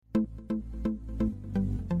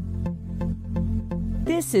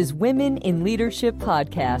This is Women in Leadership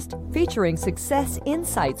Podcast, featuring success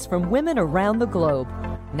insights from women around the globe.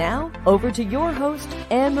 Now, over to your host,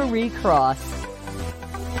 Anne-Marie Cross.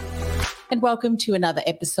 And welcome to another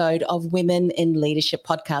episode of Women in Leadership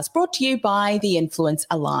Podcast, brought to you by the Influence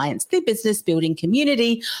Alliance, the business building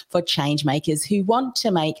community for change makers who want to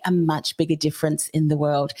make a much bigger difference in the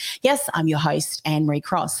world. Yes, I'm your host, Anne-Marie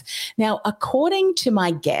Cross. Now, according to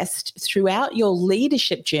my guest, throughout your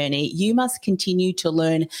leadership journey, you must continue to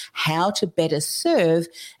learn how to better serve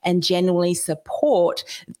and genuinely support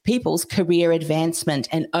people's career advancement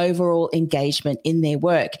and overall engagement in their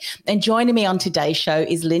work. And joining me on today's show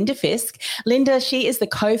is Linda Fisk. Linda, she is the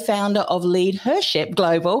co-founder of Leadership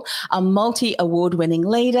Global, a multi-award-winning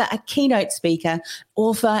leader, a keynote speaker,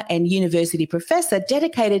 author, and university professor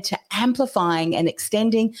dedicated to amplifying and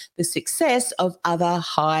extending the success of other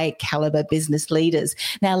high-caliber business leaders.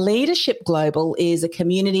 Now, Leadership Global is a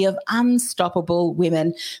community of unstoppable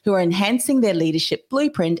women who are enhancing their leadership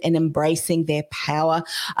blueprint and embracing their power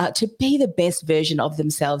to be the best version of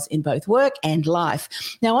themselves in both work and life.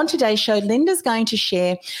 Now, on today's show, Linda's going to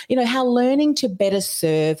share, how learning to better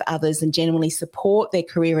serve others and genuinely support their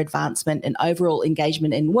career advancement and overall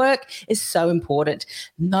engagement in work is so important.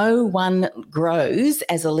 No one grows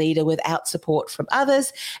as a leader without support from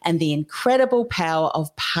others and the incredible power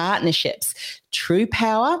of partnerships. True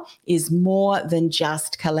power is more than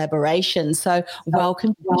just collaboration. So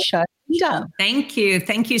welcome to the show, Linda. Thank you.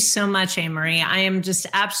 Thank you so much, Anne-Marie. I am just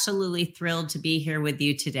absolutely thrilled to be here with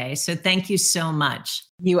you today. So thank you so much.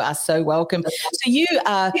 You are so welcome. So you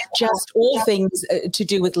are just all things to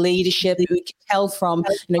do with leadership. We can tell from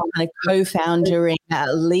kind of co-founding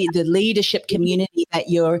the leadership community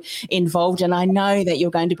that you're involved in. I know that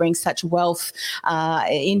you're going to bring such wealth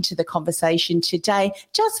into the conversation today.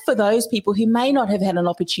 Just for those people who may not have had an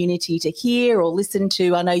opportunity to hear or listen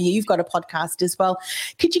to, I know you've got a podcast as well.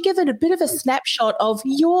 Could you give it a bit of a snapshot of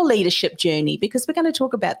your leadership journey? Because we're going to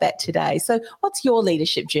talk about that today. So what's your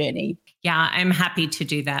leadership journey? Yeah, I'm happy to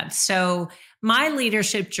do that. So my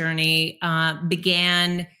leadership journey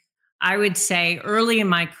began, I would say, early in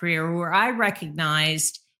my career, where I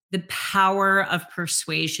recognized the power of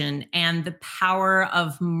persuasion and the power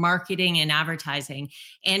of marketing and advertising.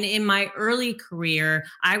 And in my early career,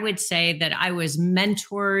 I would say that I was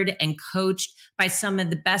mentored and coached by some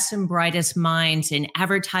of the best and brightest minds in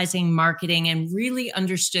advertising, marketing, and really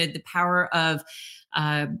understood the power of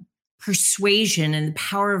persuasion and the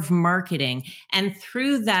power of marketing. And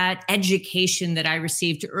through that education that I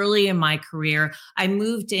received early in my career, I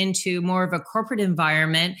moved into more of a corporate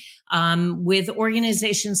environment with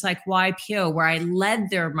organizations like YPO, where I led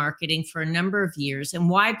their marketing for a number of years. And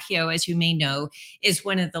YPO, as you may know, is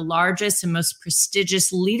one of the largest and most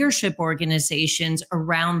prestigious leadership organizations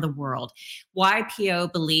around the world.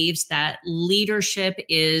 YPO believes that leadership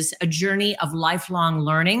is a journey of lifelong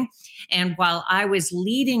learning. And while I was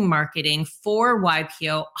leading marketing for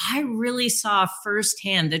YPO, I really saw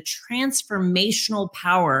firsthand the transformational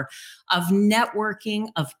power of networking,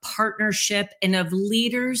 of partnership, and of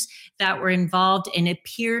leaders that were involved in a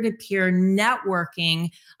peer-to-peer networking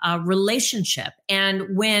relationship.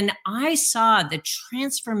 And when I saw the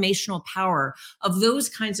transformational power of those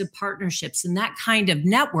kinds of partnerships and that kind of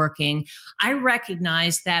networking, I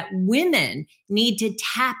recognized that women need to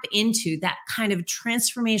tap into that kind of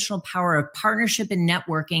transformational power of partnership and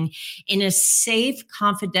networking in a safe,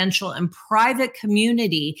 confidential, and private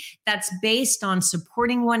community that's based on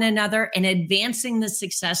supporting one another and advancing the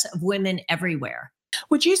success of women everywhere.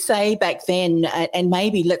 Would you say back then, and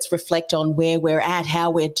maybe let's reflect on where we're at, how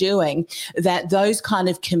we're doing, that those kind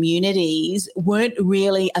of communities weren't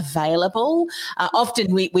really available?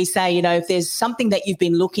 Often we say, if there's something that you've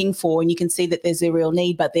been looking for and you can see that there's a real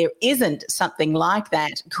need, but there isn't something like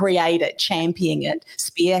that, create it, champion it,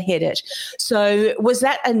 spearhead it. So was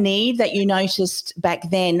that a need that you noticed back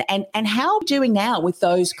then? And how are you doing now with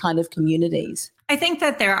those kind of communities? I think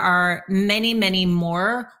that there are many, many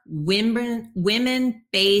more women-based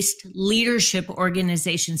leadership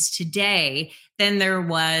organizations today than there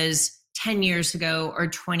was 10 years ago or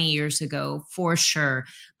 20 years ago, for sure.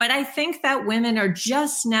 But I think that women are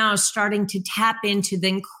just now starting to tap into the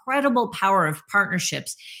incredible power of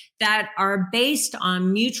partnerships that are based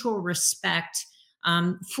on mutual respect,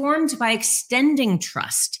 formed by extending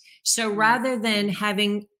trust. So rather than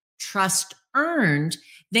having trust earned,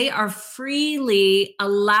 they are freely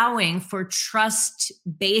allowing for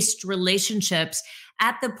trust-based relationships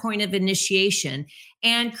at the point of initiation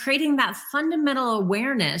and creating that fundamental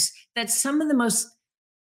awareness that some of the most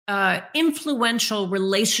influential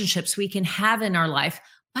relationships we can have in our life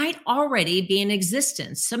might already be in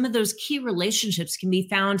existence. Some of those key relationships can be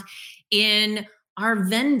found in our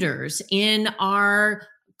vendors, in our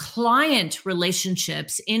client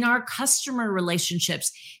relationships, in our customer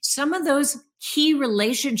relationships. Some of those key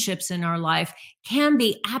relationships in our life can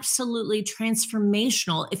be absolutely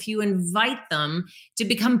transformational if you invite them to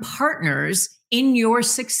become partners in your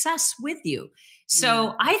success with you.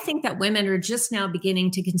 So I think that women are just now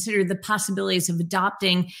beginning to consider the possibilities of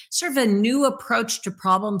adopting sort of a new approach to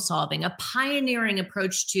problem solving, a pioneering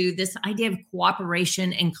approach to this idea of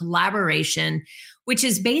cooperation and collaboration, which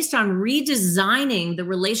is based on redesigning the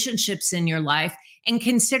relationships in your life and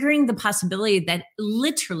considering the possibility that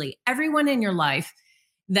literally everyone in your life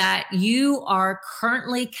that you are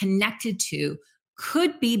currently connected to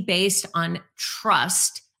could be based on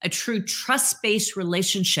trust, a true trust-based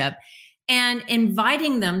relationship, and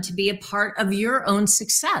inviting them to be a part of your own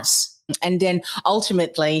success. And then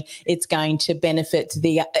ultimately it's going to benefit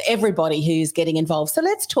everybody who's getting involved. So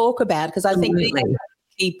let's talk about, because I think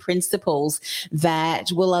key principles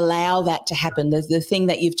that will allow that to happen, the thing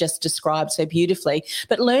that you've just described so beautifully,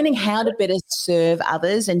 but learning how to better serve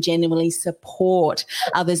others and genuinely support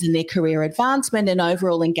others in their career advancement and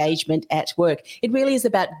overall engagement at work. It really is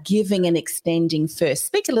about giving and extending first.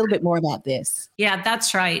 Speak a little bit more about this. Yeah,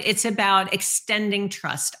 that's right. It's about extending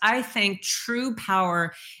trust. I think true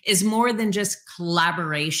power is more than just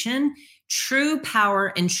collaboration. True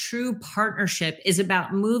power and true partnership is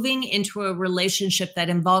about moving into a relationship that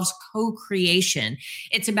involves co-creation.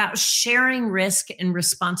 It's about sharing risk and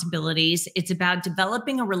responsibilities. It's about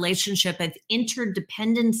developing a relationship of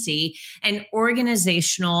interdependency and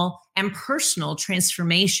organizational and personal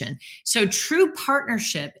transformation. So true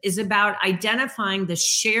partnership is about identifying the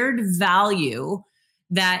shared value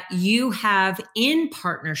that you have in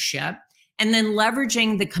partnership and then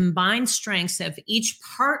leveraging the combined strengths of each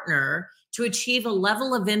partner to achieve a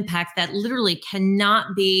level of impact that literally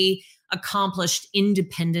cannot be accomplished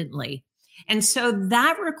independently. And so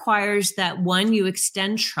that requires that, one, you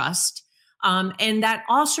extend trust. And that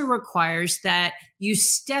also requires that you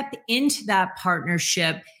step into that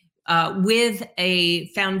partnership with a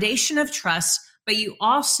foundation of trust, but you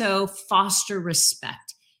also foster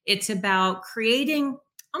respect. It's about creating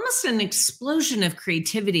almost an explosion of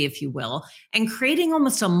creativity, if you will, and creating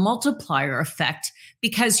almost a multiplier effect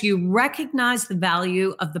because you recognize the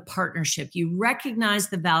value of the partnership, you recognize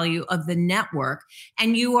the value of the network,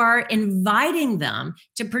 and you are inviting them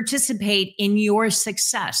to participate in your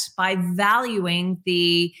success by valuing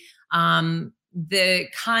the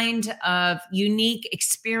kind of unique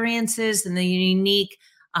experiences and the unique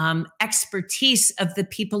expertise of the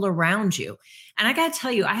people around you. And I got to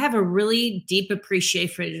tell you, I have a really deep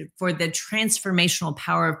appreciation for the transformational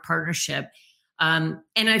power of partnership. And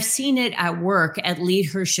I've seen it at work at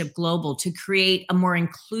Leadership Global to create a more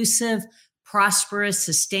inclusive, prosperous,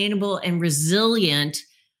 sustainable, and resilient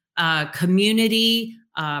community,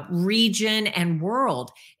 region, and world.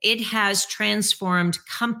 It has transformed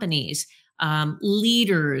companies,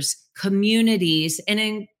 leaders, communities,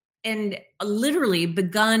 and literally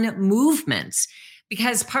begun movements,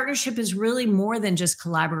 because partnership is really more than just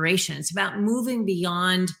collaboration. It's about moving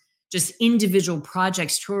beyond just individual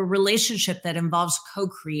projects to a relationship that involves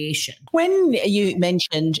co-creation. When you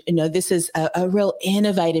mentioned, this is a real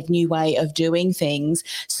innovative new way of doing things,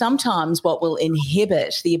 sometimes what will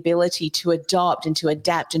inhibit the ability to adopt and to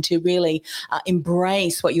adapt and to really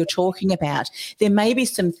embrace what you're talking about, there may be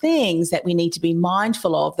some things that we need to be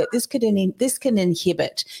mindful of that this can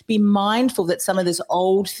inhibit. Be mindful that some of this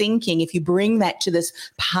old thinking, if you bring that to this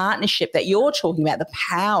partnership that you're talking about, the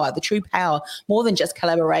power, the true power, more than just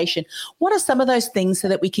collaboration, what are some of those things so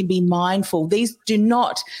that we can be mindful? These do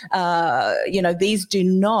not, these do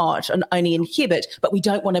not only inhibit, but we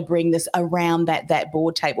don't want to bring this around that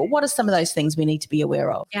board table. What are some of those things we need to be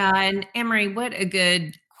aware of? Yeah, and Emery, what a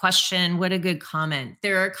good question. What a good comment.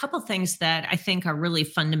 There are a couple of things that I think are really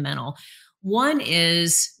fundamental. One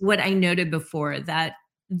is what I noted before, that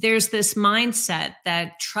there's this mindset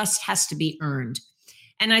that trust has to be earned.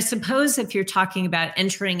 And I suppose if you're talking about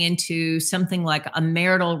entering into something like a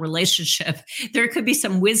marital relationship, there could be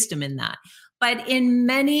some wisdom in that. But in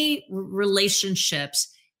many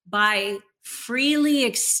relationships, by freely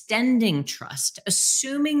extending trust,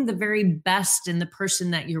 assuming the very best in the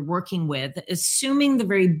person that you're working with, assuming the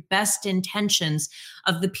very best intentions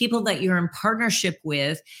of the people that you're in partnership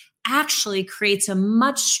with, actually creates a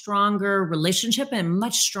much stronger relationship and a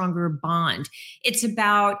much stronger bond. It's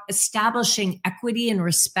about establishing equity and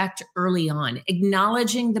respect early on,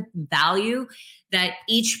 acknowledging the value that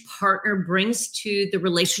each partner brings to the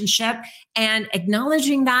relationship and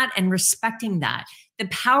acknowledging that and respecting that. The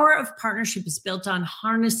power of partnership is built on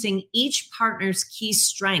harnessing each partner's key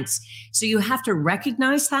strengths. So you have to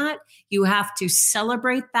recognize that, you have to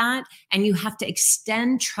celebrate that, and you have to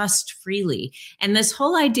extend trust freely. And this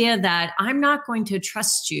whole idea that I'm not going to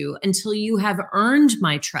trust you until you have earned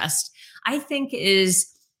my trust, I think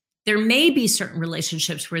there may be certain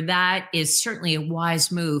relationships where that is certainly a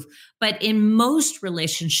wise move, but in most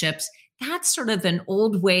relationships, that's sort of an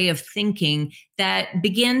old way of thinking that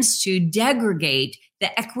begins to degrade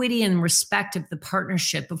the equity and respect of the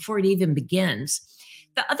partnership before it even begins.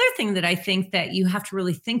 The other thing that I think that you have to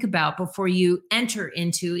really think about before you enter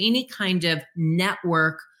into any kind of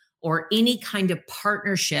network or any kind of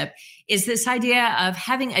partnership is this idea of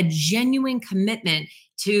having a genuine commitment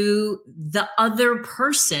to the other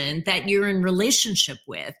person that you're in relationship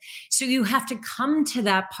with. So you have to come to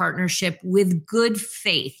that partnership with good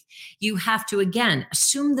faith. You have to, again,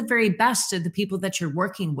 assume the very best of the people that you're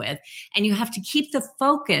working with. And you have to keep the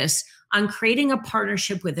focus on creating a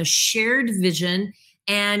partnership with a shared vision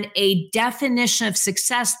and a definition of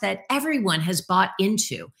success that everyone has bought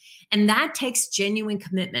into. And that takes genuine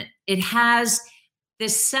commitment. It has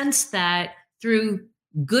this sense that through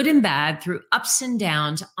good and bad, through ups and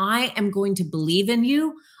downs, I am going to believe in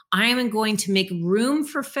you. I am going to make room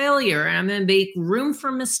for failure, and I'm going to make room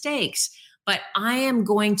for mistakes. But I am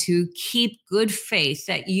going to keep good faith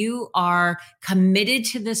that you are committed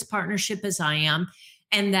to this partnership as I am,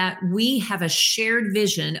 and that we have a shared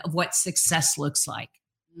vision of what success looks like.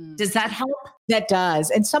 Does that help? That does.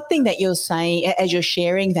 And something that you're saying as you're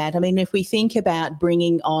sharing that, I mean, if we think about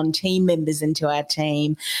bringing on team members into our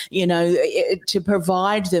team, to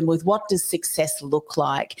provide them with what does success look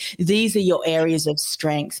like? These are your areas of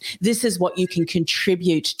strength. This is what you can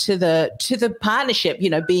contribute to the partnership,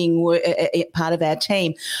 being part of our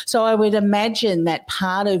team. So I would imagine that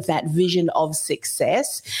part of that vision of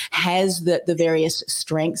success has the various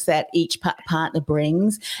strengths that each partner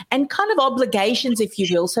brings and kind of obligations, if you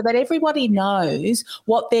will, so that everybody knows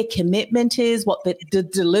what their commitment is, what the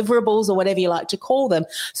deliverables or whatever you like to call them,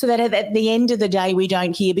 so that at the end of the day we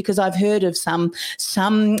don't hear, because I've heard of some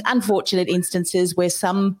unfortunate instances where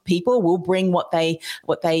some people will bring what they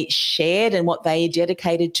shared and what they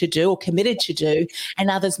dedicated to do or committed to do,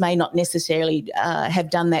 and others may not necessarily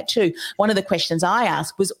have done that too. One of the questions I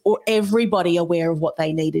asked was, are everybody aware of what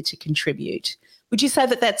they needed to contribute? Would you say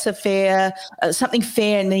that that's something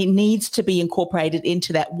fair and needs to be incorporated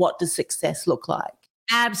into that? What does success look like?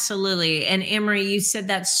 Absolutely. And Anne-Marie, you said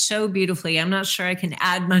that so beautifully. I'm not sure I can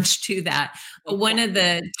add much to that. But one of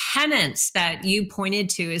the tenets that you pointed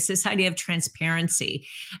to is this idea of transparency,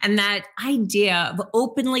 and that idea of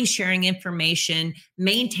openly sharing information,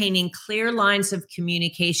 maintaining clear lines of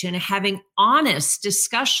communication, having honest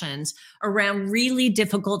discussions around really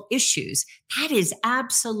difficult issues. That is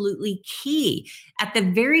absolutely key. At the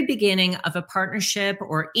very beginning of a partnership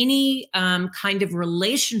or any kind of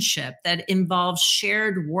relationship that involves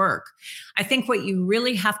shared work, I think what you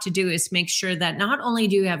really have to do is make sure that not only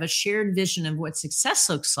do you have a shared vision of what success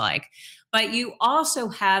looks like, but you also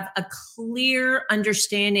have a clear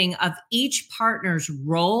understanding of each partner's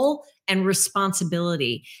role and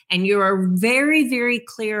responsibility. And you are very, very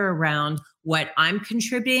clear around what I'm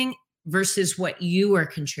contributing versus what you are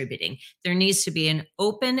contributing. There needs to be an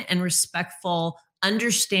open and respectful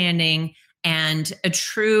understanding and a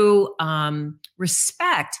true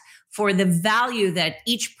respect for the value that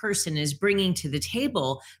each person is bringing to the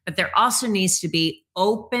table. But there also needs to be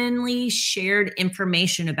openly shared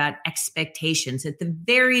information about expectations at the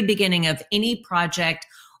very beginning of any project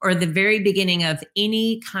or the very beginning of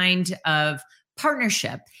any kind of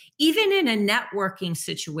partnership. Even in a networking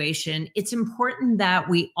situation, it's important that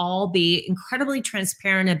we all be incredibly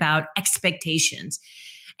transparent about expectations.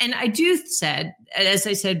 And as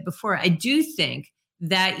I said before, I do think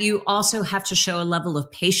that you also have to show a level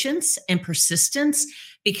of patience and persistence,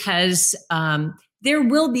 because there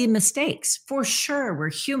will be mistakes. For sure, we're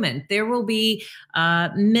human. There will be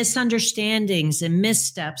misunderstandings and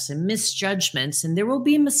missteps and misjudgments, and there will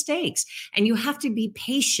be mistakes. And you have to be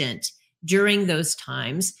patient during those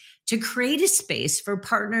times to create a space for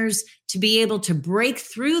partners to be able to break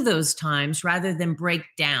through those times rather than break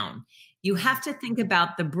down. You have to think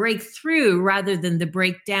about the breakthrough rather than the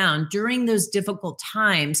breakdown during those difficult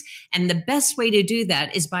times. And the best way to do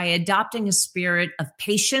that is by adopting a spirit of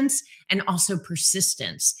patience and also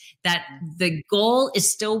persistence, that the goal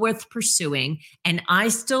is still worth pursuing. And I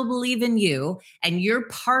still believe in you, and you're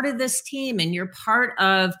part of this team, and you're part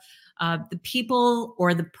of the people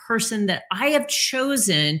or the person that I have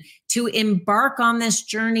chosen to embark on this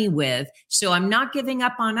journey with. So I'm not giving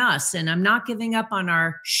up on us, and I'm not giving up on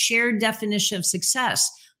our shared definition of success,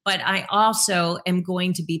 but I also am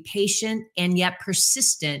going to be patient and yet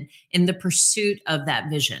persistent in the pursuit of that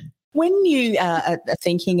vision. When you are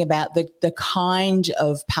thinking about the kind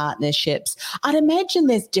of partnerships, I'd imagine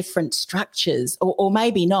there's different structures, or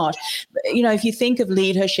maybe not. You know, if you think of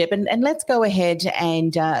leadership, and let's go ahead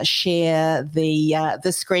and share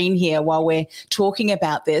the screen here while we're talking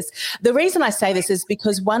about this. The reason I say this is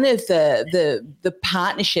because one of the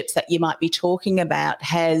partnerships that you might be talking about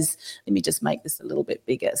has, let me just make this a little bit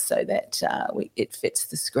bigger so that it fits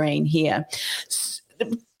the screen here.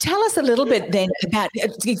 Tell us a little bit then about,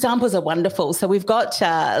 examples are wonderful. So we've got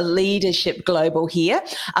Leadership Global here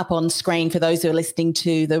up on screen for those who are listening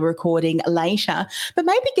to the recording later, but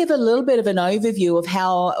maybe give a little bit of an overview of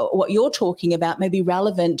how what you're talking about may be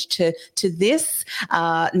relevant to this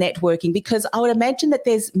networking, because I would imagine that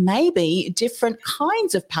there's maybe different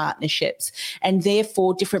kinds of partnerships and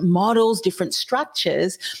therefore different models, different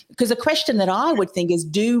structures. Because a question that I would think is,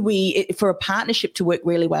 for a partnership to work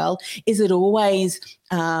really well, is it always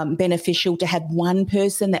beneficial to have one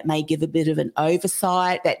person that may give a bit of an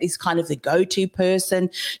oversight, that is kind of the go-to person?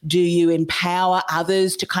 Do you empower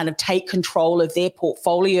others to kind of take control of their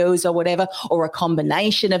portfolios or whatever, or a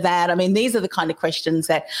combination of that? I mean, these are the kind of questions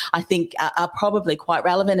that I think are probably quite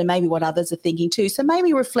relevant, and maybe what others are thinking too. So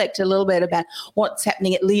maybe reflect a little bit about what's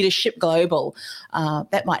happening at Leadership Global.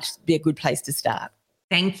 That might be a good place to start.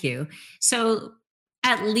 Thank you. So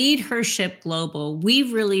at Leadership Global,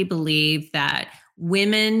 we really believe that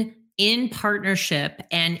women in partnership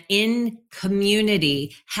and in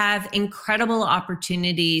community have incredible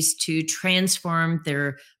opportunities to transform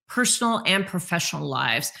their personal and professional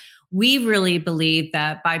lives. We really believe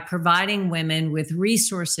that by providing women with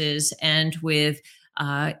resources and with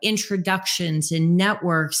introductions and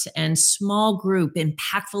networks and small group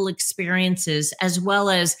impactful experiences, as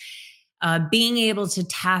well as being able to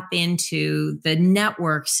tap into the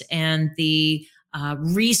networks and the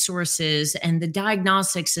resources and the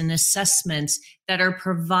diagnostics and assessments that are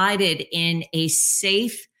provided in a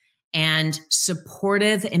safe and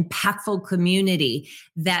supportive, impactful community,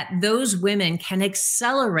 that those women can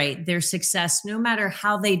accelerate their success no matter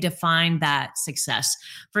how they define that success.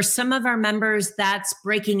 For some of our members, that's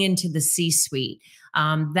breaking into the C-suite.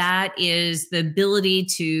 That is the ability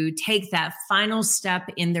to take that final step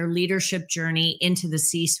in their leadership journey into the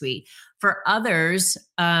C-suite. For others,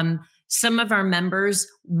 some of our members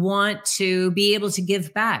want to be able to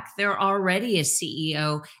give back. They're already a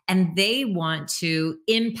CEO and they want to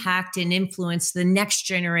impact and influence the next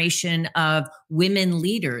generation of women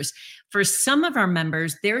leaders. For some of our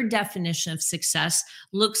members, their definition of success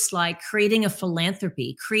looks like creating a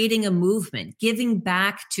philanthropy, creating a movement, giving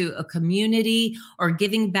back to a community, or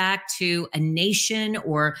giving back to a nation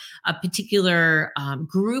or a particular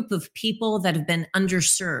group of people that have been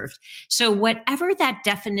underserved. So whatever that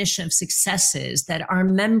definition of success is that our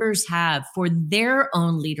members have for their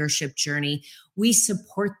own leadership journey, we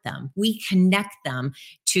support them. We connect them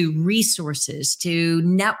to resources, to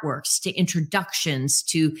networks, to introductions,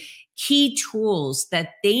 to key tools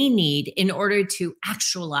that they need in order to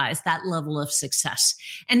actualize that level of success.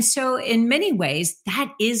 And so in many ways,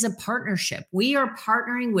 that is a partnership. We are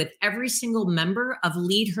partnering with every single member of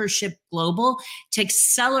Leadership Global to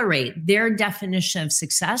accelerate their definition of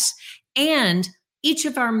success, and each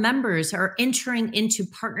of our members are entering into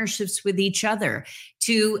partnerships with each other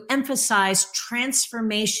to emphasize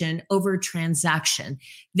transformation over transaction.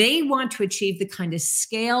 They want to achieve the kind of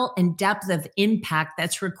scale and depth of impact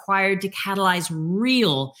that's required to catalyze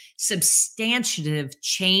real, substantive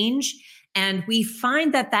change. And we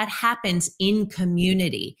find that that happens in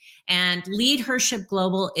community. And Leadership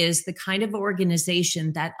Global is the kind of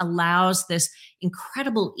organization that allows this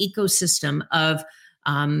incredible ecosystem of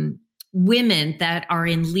women that are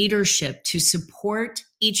in leadership to support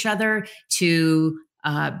each other, to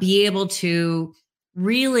be able to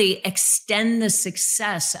really extend the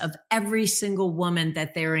success of every single woman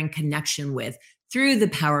that they're in connection with through the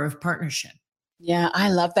power of partnership. Yeah, I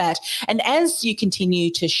love that. And as you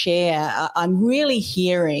continue to share, I'm really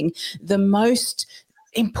hearing the most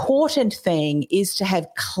important thing is to have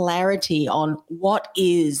clarity on what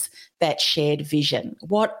is that shared vision.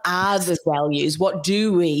 What are the values? What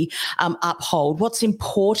do we uphold? What's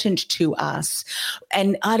important to us?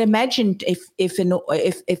 And I'd imagine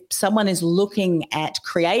if someone is looking at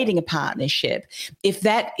creating a partnership, if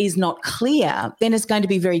that is not clear, then it's going to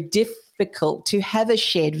be very difficult to have a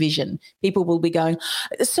shared vision. People will be going,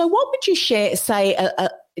 so what would you say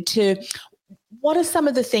what are some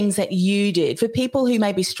of the things that you did for people who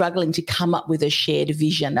may be struggling to come up with a shared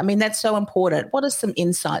vision? I mean, that's so important. What are some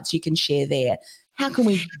insights you can share there? How can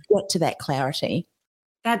we get to that clarity?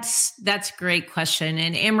 That's a great question.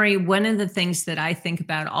 And Anne-Marie, one of the things that I think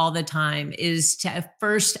about all the time is to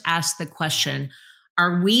first ask the question,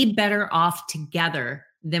 are we better off together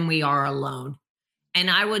than we are alone? And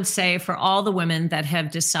I would say for all the women that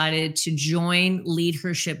have decided to join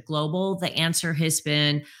Leadership Global, the answer has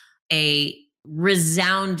been a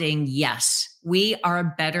resounding yes. We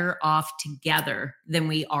are better off together than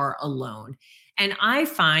we are alone. And I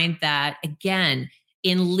find that, again,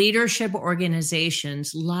 in leadership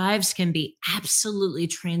organizations, lives can be absolutely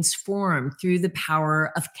transformed through the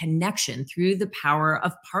power of connection, through the power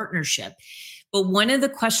of partnership. But one of the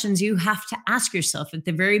questions you have to ask yourself at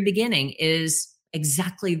the very beginning is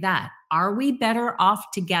exactly that. Are we better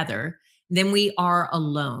off together than we are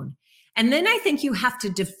alone? And then I think you have to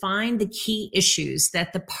define the key issues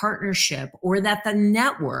that the partnership or that the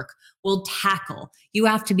network will tackle. You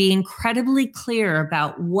have to be incredibly clear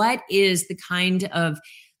about what is the kind of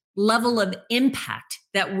level of impact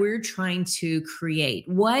that we're trying to create.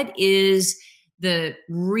 What is the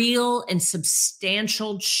real and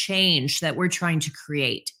substantial change that we're trying to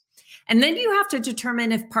create? And then you have to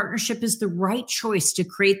determine if partnership is the right choice to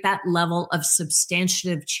create that level of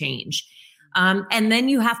substantive change. And then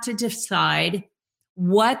you have to decide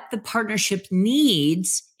what the partnership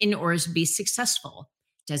needs in order to be successful.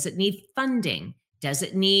 Does it need funding? Does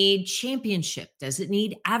it need championship? Does it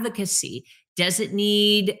need advocacy? Does it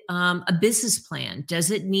need a business plan?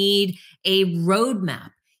 Does it need a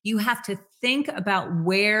roadmap? You have to think about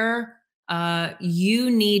where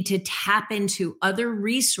you need to tap into other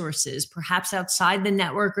resources, perhaps outside the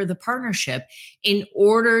network or the partnership, in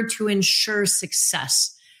order to ensure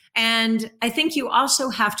success. And I think you also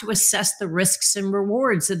have to assess the risks and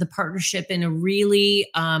rewards of the partnership in a really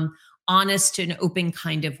honest and open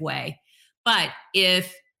kind of way. But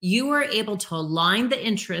if you are able to align the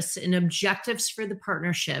interests and objectives for the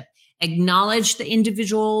partnership, acknowledge the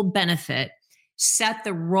individual benefit, set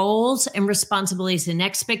the roles and responsibilities and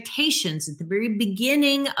expectations at the very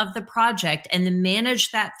beginning of the project, and then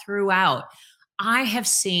manage that throughout, I have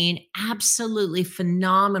seen absolutely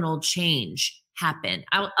phenomenal change happen.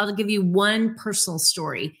 I'll give you one personal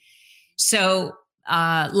story. So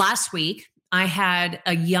last week, I had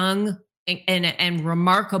a young and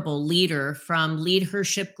remarkable leader from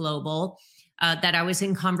Leadership Global that I was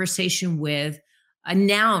in conversation with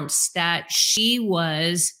announce that she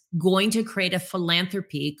was going to create a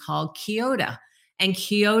philanthropy called Kiota. And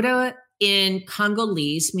Kiota in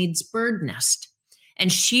Congolese means bird nest.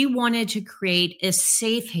 And she wanted to create a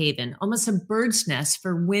safe haven, almost a bird's nest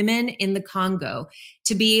for women in the Congo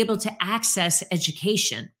to be able to access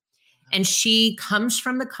education. And she comes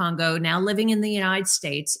from the Congo, now living in the United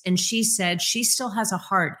States. And she said she still has a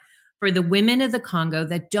heart for the women of the Congo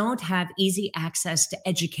that don't have easy access to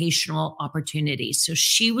educational opportunities. So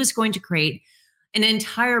she was going to create an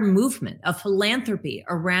entire movement of philanthropy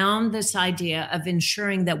around this idea of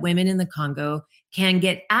ensuring that women in the Congo can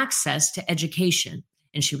get access to education.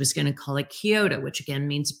 And she was going to call it Kiota, which again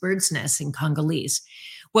means bird's nest in Congolese.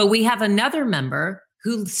 Well, we have another member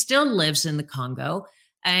who still lives in the Congo,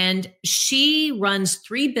 and she runs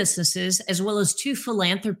 3 businesses as well as 2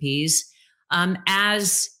 philanthropies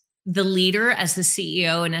as the leader, as the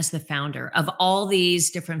CEO, and as the founder of all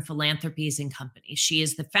these different philanthropies and companies. She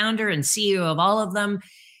is the founder and CEO of all of them.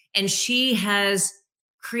 And she has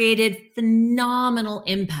created phenomenal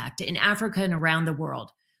impact in Africa and around the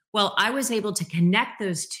world. Well, I was able to connect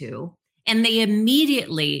those two, and they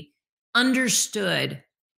immediately understood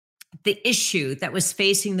the issue that was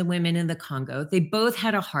facing the women in the Congo. They both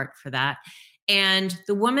had a heart for that. And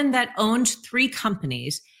the woman that owned 3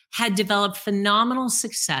 companies had developed phenomenal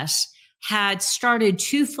success, had started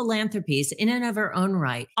 2 philanthropies in and of her own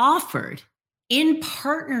right, offered in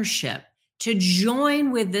partnership to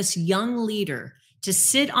join with this young leader to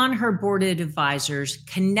sit on her board of advisors,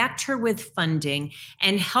 connect her with funding,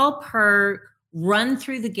 and help her run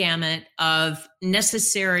through the gamut of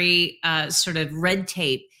necessary sort of red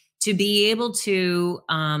tape to be able to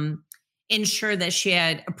ensure that she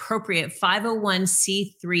had appropriate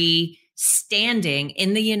 501c3 standing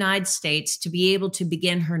in the United States to be able to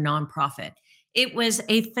begin her nonprofit. It was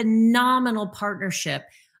a phenomenal partnership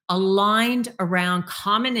aligned around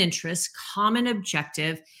common interests, common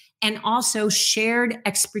objective, and also shared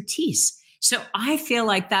expertise. So I feel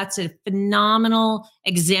like that's a phenomenal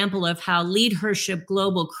example of how Leadership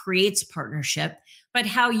Global creates partnership, but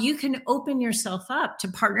how you can open yourself up to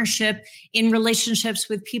partnership in relationships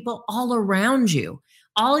with people all around you.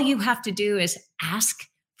 All you have to do is ask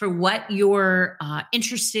for what you're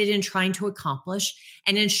interested in trying to accomplish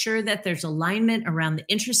and ensure that there's alignment around the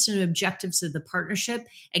interests and objectives of the partnership,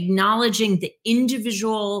 acknowledging the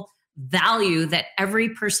individual value that every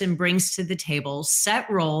person brings to the table, set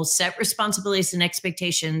roles, set responsibilities and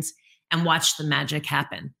expectations, and watch the magic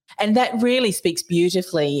happen. And that really speaks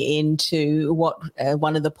beautifully into what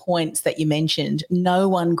one of the points that you mentioned. No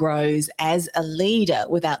one grows as a leader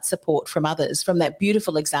without support from others. From that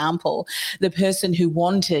beautiful example, the person who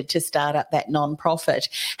wanted to start up that nonprofit,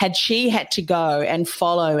 had she had to go and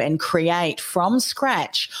follow and create from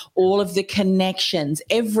scratch all of the connections,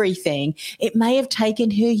 everything, it may have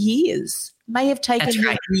taken her years.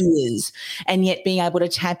 Years, and yet being able to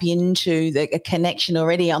tap into a connection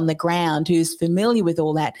already on the ground who's familiar with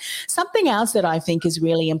all that. Something else that I think is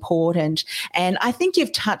really important, and I think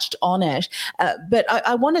you've touched on it, but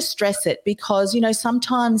I want to stress it because,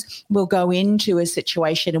 sometimes we'll go into a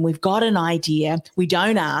situation and we've got an idea, we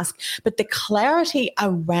don't ask, but the clarity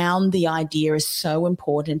around the idea is so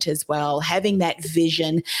important as well. Having that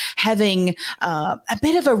vision, having a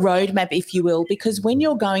bit of a roadmap, if you will, because when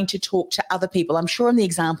you're going to talk to other people, I'm sure in the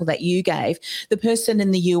example that you gave, the person in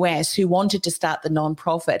the US who wanted to start the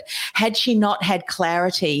nonprofit, had she not had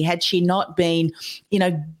clarity, had she not been,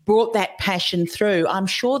 brought that passion through, I'm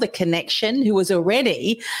sure the connection who was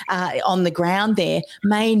already on the ground there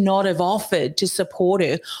may not have offered to support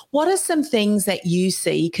her. What are some things that you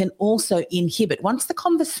see can also inhibit, once the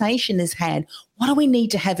conversation is had, what do we need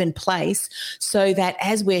to have in place so that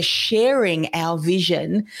as we're sharing our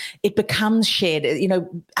vision, it becomes shared?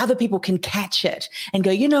 Other people can catch it and go,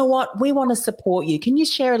 you know what, we want to support you. Can you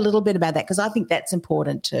share a little bit about that? Because I think that's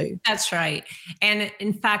important too. That's right. And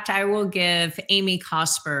in fact, I will give Amy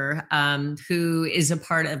Cosper, who is a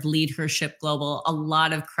part of Leadership Global, a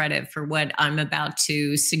lot of credit for what I'm about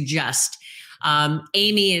to suggest.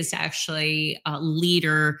 Amy is actually a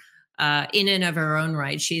leader in and of her own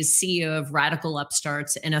right. She is CEO of Radical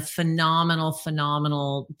Upstarts and a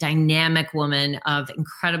phenomenal, dynamic woman of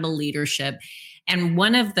incredible leadership. And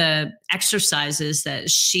one of the exercises that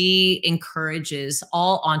she encourages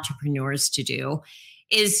all entrepreneurs to do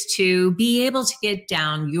is to be able to get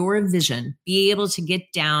down your vision, be able to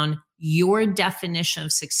get down your definition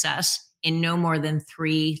of success in no more than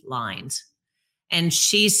 3 lines. And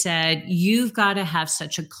she said, you've got to have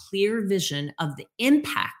such a clear vision of the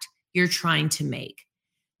impact you're trying to make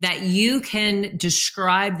that you can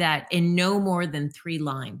describe that in no more than 3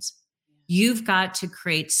 lines. You've got to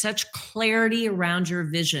create such clarity around your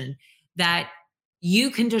vision that you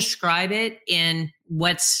can describe it in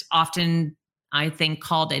what's often, I think,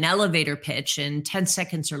 called an elevator pitch in 10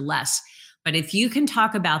 seconds or less. But if you can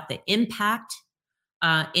talk about the impact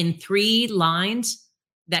in 3 lines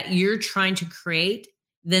that you're trying to create,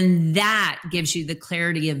 then that gives you the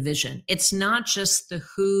clarity of vision. It's not just the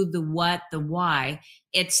who, the what, the why.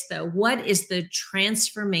 It's the what is the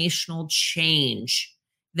transformational change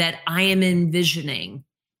that I am envisioning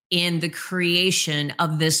in the creation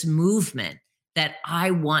of this movement that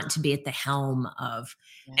I want to be at the helm of.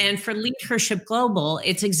 Yeah. And for Leadership Global,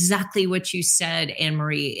 it's exactly what you said,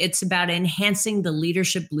 Anne-Marie. It's about enhancing the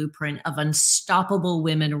leadership blueprint of unstoppable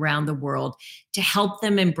women around the world to help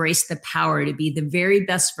them embrace the power to be the very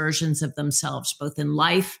best versions of themselves, both in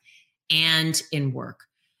life and in work.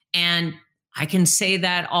 And I can say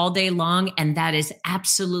that all day long, and that is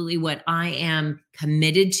absolutely what I am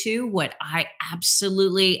committed to, what I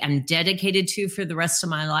absolutely am dedicated to for the rest of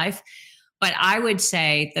my life. But I would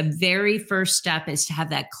say the very first step is to have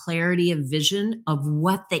that clarity of vision of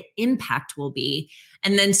what the impact will be.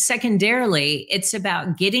 And then secondarily, it's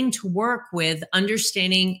about getting to work with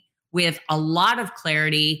understanding with a lot of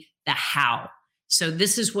clarity the how. So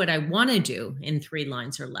this is what I want to do in 3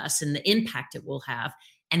 lines or less and the impact it will have.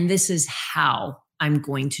 And this is how I'm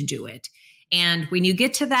going to do it. And when you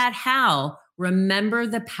get to that how, remember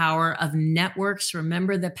the power of networks,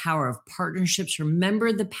 remember the power of partnerships,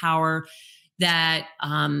 remember the power that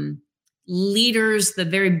leaders, the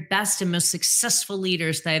very best and most successful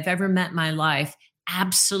leaders that I've ever met in my life,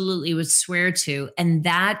 absolutely would swear to. And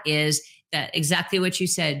that is that exactly what you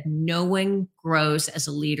said. No one grows as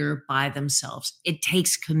a leader by themselves. It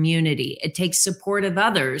takes community. It takes support of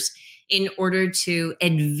others in order to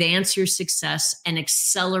advance your success and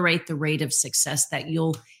accelerate the rate of success that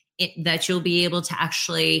you'll be able to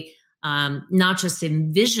actually not just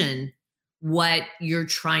envision what you're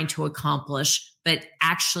trying to accomplish, but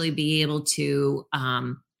actually be able to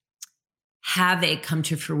have it come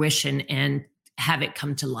to fruition and have it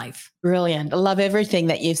come to life. Brilliant. I love everything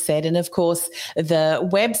that you've said. And of course, the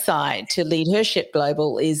website to Lead Her Ship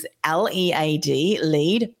Global is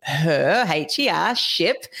LEAD, her, HER,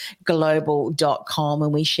 shipglobal.com.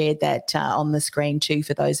 And we shared that on the screen too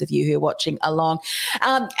for those of you who are watching along.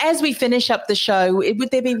 As we finish up the show, would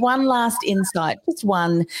there be one last insight? Just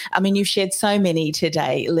one. I mean, you've shared so many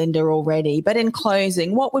today, Linda, already. But in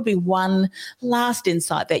closing, what would be one last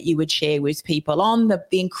insight that you would share with people on the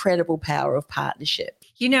incredible power of partnership?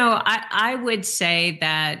 You know, I would say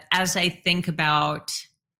that as I think about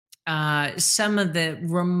some of the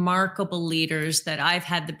remarkable leaders that I've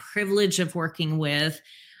had the privilege of working with,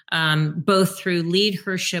 both through Lead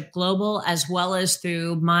Her Ship Global as well as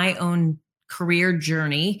through my own career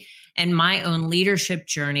journey and my own leadership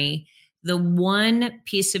journey, the one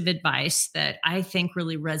piece of advice that I think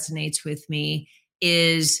really resonates with me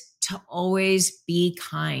is to always be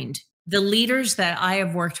kind. The leaders that I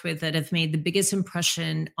have worked with that have made the biggest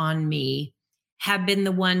impression on me have been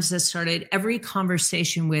the ones that started every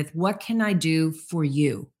conversation with, what can I do for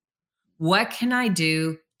you? What can I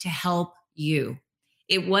do to help you?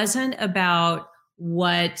 It wasn't about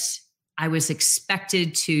what I was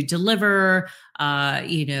expected to deliver,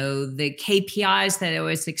 the KPIs that I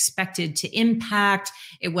was expected to impact.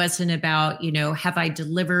 It wasn't about, have I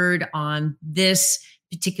delivered on this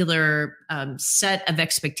particular set of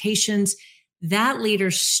expectations. That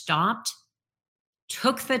leader stopped,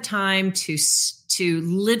 took the time to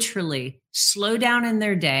literally slow down in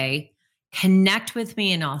their day, connect with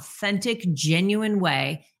me in an authentic, genuine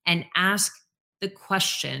way, and ask the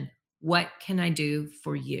question, what can I do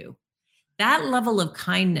for you? That level of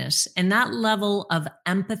kindness and that level of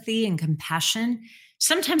empathy and compassion,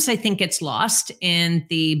 sometimes I think it's lost in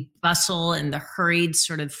the bustle and the hurried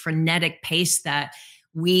sort of frenetic pace that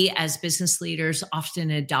we as business leaders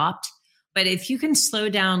often adopt. But if you can slow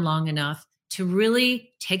down long enough to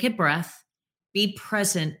really take a breath, be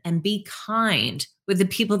present, and be kind with the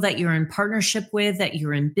people that you're in partnership with, that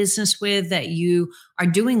you're in business with, that you are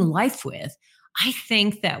doing life with, I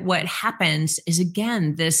think that what happens is,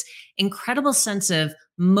 again, this incredible sense of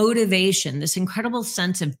motivation, this incredible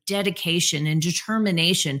sense of dedication and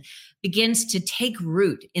determination begins to take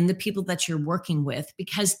root in the people that you're working with,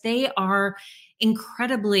 because they are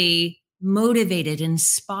incredibly motivated,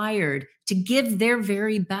 inspired to give their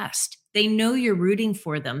very best. They know you're rooting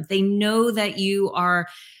for them. They know that you are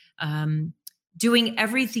doing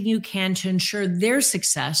everything you can to ensure their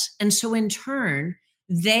success. And so in turn,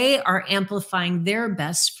 they are amplifying their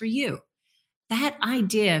best for you. That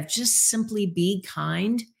idea of just simply be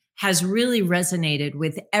kind has really resonated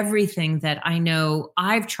with everything that I know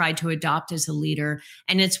I've tried to adopt as a leader.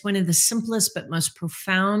 And it's one of the simplest but most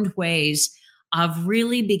profound ways of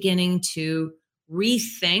really beginning to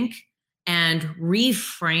rethink and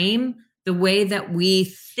reframe the way that we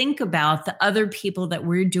think about the other people that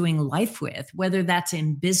we're doing life with, whether that's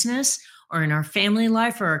in business or in our family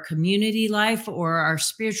life or our community life or our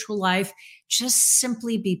spiritual life. Just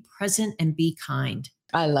simply be present and be kind.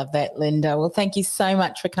 I love that, Linda. Well, thank you so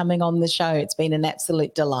much for coming on the show. It's been an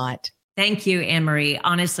absolute delight. Thank you, Anne-Marie.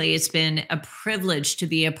 Honestly, it's been a privilege to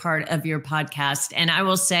be a part of your podcast. And I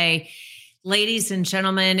will say, ladies and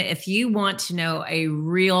gentlemen, if you want to know a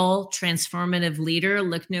real transformative leader,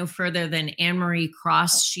 look no further than Anne-Marie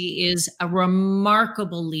Cross. She is a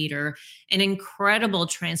remarkable leader, an incredible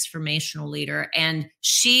transformational leader. And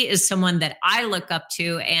she is someone that I look up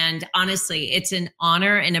to. And honestly, it's an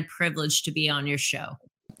honor and a privilege to be on your show.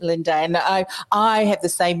 Linda, and I have the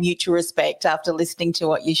same mutual respect after listening to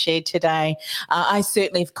what you shared today. I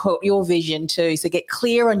certainly have caught your vision too. So get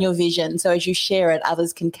clear on your vision. So as you share it,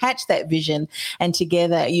 others can catch that vision, and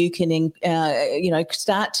together you can,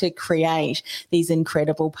 start to create these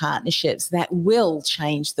incredible partnerships that will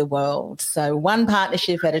change the world. So one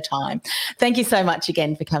partnership at a time. Thank you so much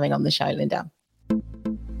again for coming on the show, Linda.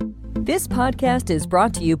 This podcast is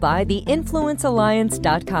brought to you by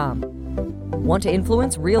theinfluencealliance.com. Want to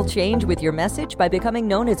influence real change with your message by becoming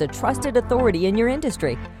known as a trusted authority in your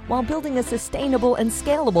industry while building a sustainable and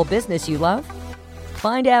scalable business you love?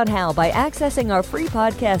 Find out how by accessing our free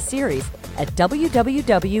podcast series at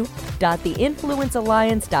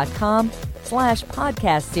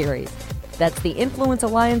www.theinfluencealliance.com/podcast series. That's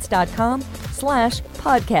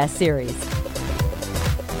theinfluencealliance.com/podcast series.